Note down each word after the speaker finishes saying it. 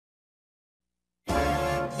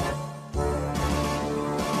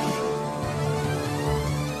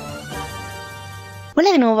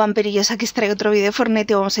Hola de nuevo vampirillos, aquí os traigo otro vídeo de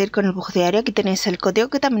Fortnite y vamos a ir con el bug diario. Aquí tenéis el código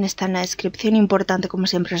que también está en la descripción. Importante, como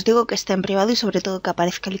siempre os digo, que esté en privado y sobre todo que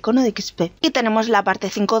aparezca el icono de XP. Y tenemos la parte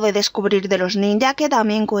 5 de descubrir de los ninja, que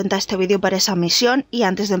también cuenta este vídeo para esa misión. Y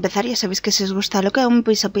antes de empezar, ya sabéis que si os gusta lo que hago, me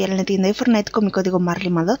podéis apoyar en la tienda de Fortnite con mi código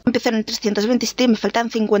MARLYMADOZ. Empiezo en el 327 y me faltan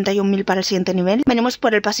 51.000 para el siguiente nivel. Venimos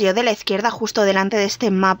por el pasillo de la izquierda, justo delante de este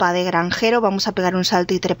mapa de granjero. Vamos a pegar un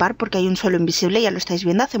salto y trepar porque hay un suelo invisible, ya lo estáis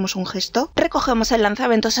viendo. Hacemos un gesto. Recogemos el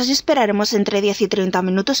lanzaventosas y esperaremos entre 10 y 30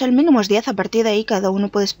 minutos, el mínimo es 10, a partir de ahí cada uno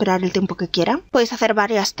puede esperar el tiempo que quiera. Podéis hacer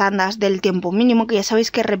varias tandas del tiempo mínimo, que ya sabéis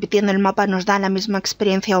que repitiendo el mapa nos da la misma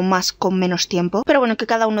experiencia o más con menos tiempo, pero bueno, que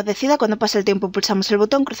cada uno decida. Cuando pase el tiempo pulsamos el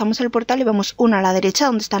botón, cruzamos el portal y vamos uno a la derecha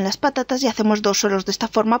donde están las patatas y hacemos dos suelos de esta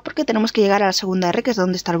forma porque tenemos que llegar a la segunda R, que es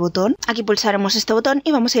donde está el botón. Aquí pulsaremos este botón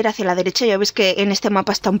y vamos a ir hacia la derecha. Ya veis que en este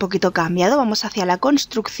mapa está un poquito cambiado. Vamos hacia la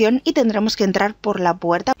construcción y tendremos que entrar por la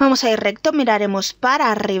puerta. Vamos a ir recto, miraremos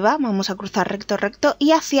para arriba, vamos a cruzar recto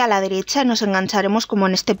y hacia la derecha nos engancharemos como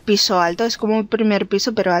en este piso alto. Es como el primer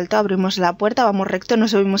piso pero alto. Abrimos la puerta, vamos recto,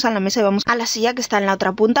 nos subimos a la mesa y vamos a la silla que está en la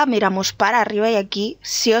otra punta. Miramos para arriba y aquí,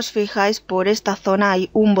 si os fijáis, por esta zona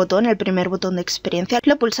hay un botón, el primer botón de experiencia.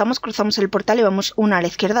 Lo pulsamos, cruzamos el portal y vamos uno a la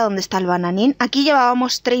izquierda donde está el bananín. Aquí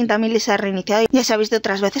llevábamos 30.000 y se ha reiniciado. Ya sabéis de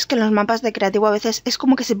otras veces que en los mapas de creativo a veces es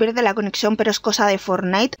como que se pierde la conexión, pero es cosa de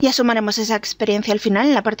Fortnite. Ya sumaremos esa experiencia al final.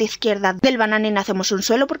 En la parte izquierda del bananín hacemos un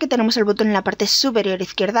suelo porque tenemos el botón en la parte superior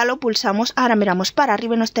izquierda, lo pulsamos. Ahora miramos para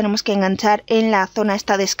arriba y nos tenemos que enganchar en la zona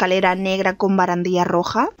esta de escalera negra con barandilla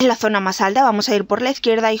roja. En la zona más alta vamos a ir por la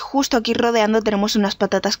izquierda y justo aquí rodeando tenemos unas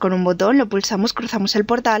patatas con un botón, lo pulsamos, cruzamos el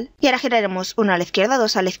portal y ahora giraremos uno a la izquierda,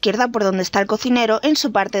 dos a la izquierda por donde está el cocinero. En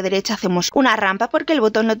su parte derecha hacemos una rampa porque el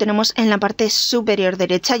botón lo tenemos en la parte superior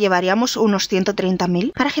derecha, llevaríamos unos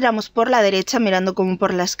 130.000. Ahora giramos por la derecha mirando como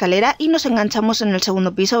por la escalera y nos enganchamos en el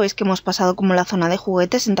segundo piso. Veis que hemos pasado como la zona de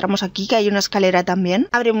juguetes, entramos aquí que hay una escalera también.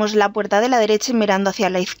 Abrimos la puerta de la derecha y mirando hacia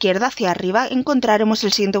la izquierda, hacia arriba, encontraremos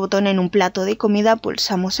el siguiente botón en un plato de comida.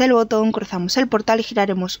 Pulsamos el botón, cruzamos el portal y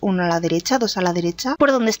giraremos uno a la derecha, dos a la derecha.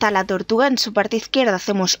 Por donde está la tortuga, en su parte izquierda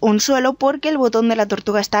hacemos un suelo porque el botón de la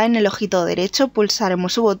tortuga está en el ojito derecho.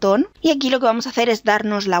 Pulsaremos su botón y aquí lo que vamos a hacer es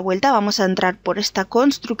darnos la vuelta. Vamos a entrar por esta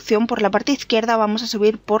construcción por la parte izquierda, vamos a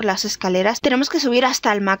subir por las escaleras. Tenemos que subir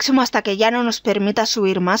hasta el máximo, hasta que ya no nos permita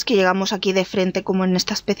subir más, que llegamos aquí de frente como en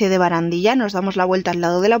esta especie de barandilla. Nos damos la vuelta al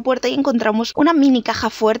lado de la puerta y encontramos una mini caja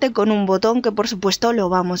fuerte con un botón que por supuesto lo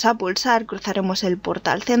vamos a pulsar. Cruzaremos el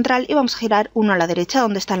portal central y vamos a girar uno a la derecha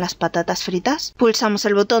donde están las patatas fritas. Pulsamos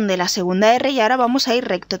el botón de la segunda R y ahora vamos a ir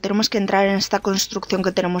recto. Tenemos que entrar en esta construcción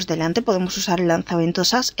que tenemos delante. Podemos usar el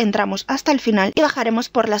lanzaventosas. Entramos hasta el final y bajaremos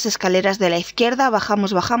por las escaleras de la izquierda.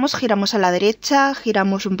 Bajamos, giramos a la derecha,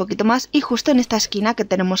 giramos un poquito más y justo en esta esquina que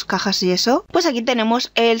tenemos cajas y eso, pues aquí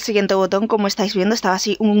tenemos el siguiente botón. Como estáis viendo, estaba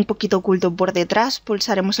así un poquito oculto por detrás.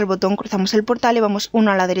 Pulsaremos el botón, cruzamos el portal y vamos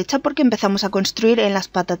uno a la derecha porque empezamos a construir en las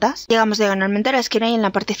patatas. Llegamos diagonalmente a la esquina y en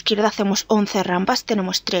la parte izquierda hacemos 11 rampas.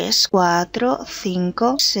 Tenemos 3, 4,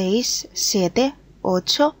 5, 6, 7,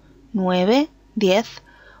 8, 9, 10,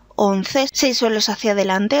 11, 6 suelos hacia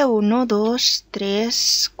adelante, 1, 2,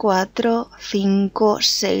 3, 4, 5,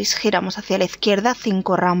 6, giramos hacia la izquierda,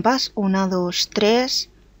 5 rampas, 1, 2, 3,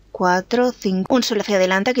 4, 5, un suelo hacia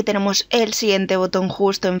adelante. Aquí tenemos el siguiente botón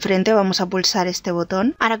justo enfrente, vamos a pulsar este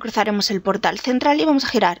botón. Ahora cruzaremos el portal central y vamos a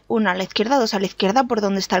girar 1 a la izquierda, 2 a la izquierda por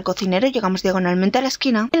donde está el cocinero. Llegamos diagonalmente a la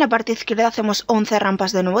esquina. En la parte izquierda hacemos 11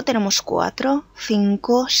 rampas de nuevo, tenemos 4,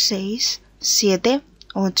 5, 6, 7,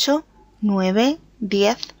 8, 9,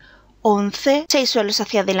 10, 11, 6 suelos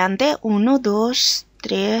hacia adelante, 1, 2,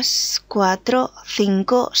 3, 4,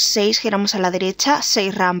 5, 6, giramos a la derecha,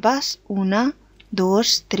 6 rampas, 1,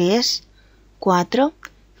 2, 3, 4,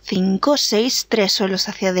 5, 6, 3 suelos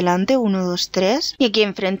hacia adelante, 1, 2, 3. Y aquí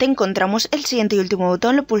enfrente encontramos el siguiente y último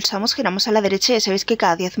botón, lo pulsamos, giramos a la derecha y ya sabéis que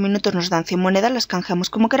cada 10 minutos nos dan 100 monedas, las canjeamos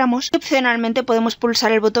como queramos. Y opcionalmente podemos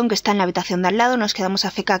pulsar el botón que está en la habitación de al lado, nos quedamos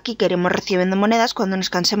AFK aquí, queremos recibiendo monedas, cuando nos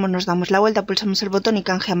cansemos nos damos la vuelta, pulsamos el botón y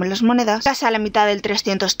canjeamos las monedas. Casi a la mitad del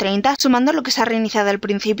 330, sumando lo que se ha reiniciado al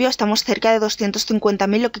principio, estamos cerca de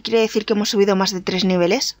 250.000, lo que quiere decir que hemos subido más de 3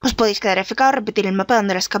 niveles. Os podéis quedar AFK o repetir el mapa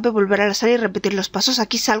dando la escape, volver a la sala y repetir los pasos.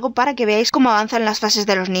 Aquí salgo para que veáis cómo avanzan las fases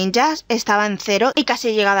de los ninjas. Estaba en 0 y casi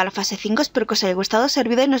he llegado a la fase 5. Espero que os haya gustado,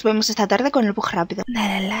 servido y nos vemos esta tarde con el bug rápido.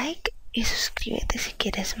 Dale like y suscríbete si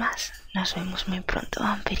quieres más. Nos vemos muy pronto,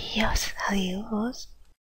 vampirillos. Adiós.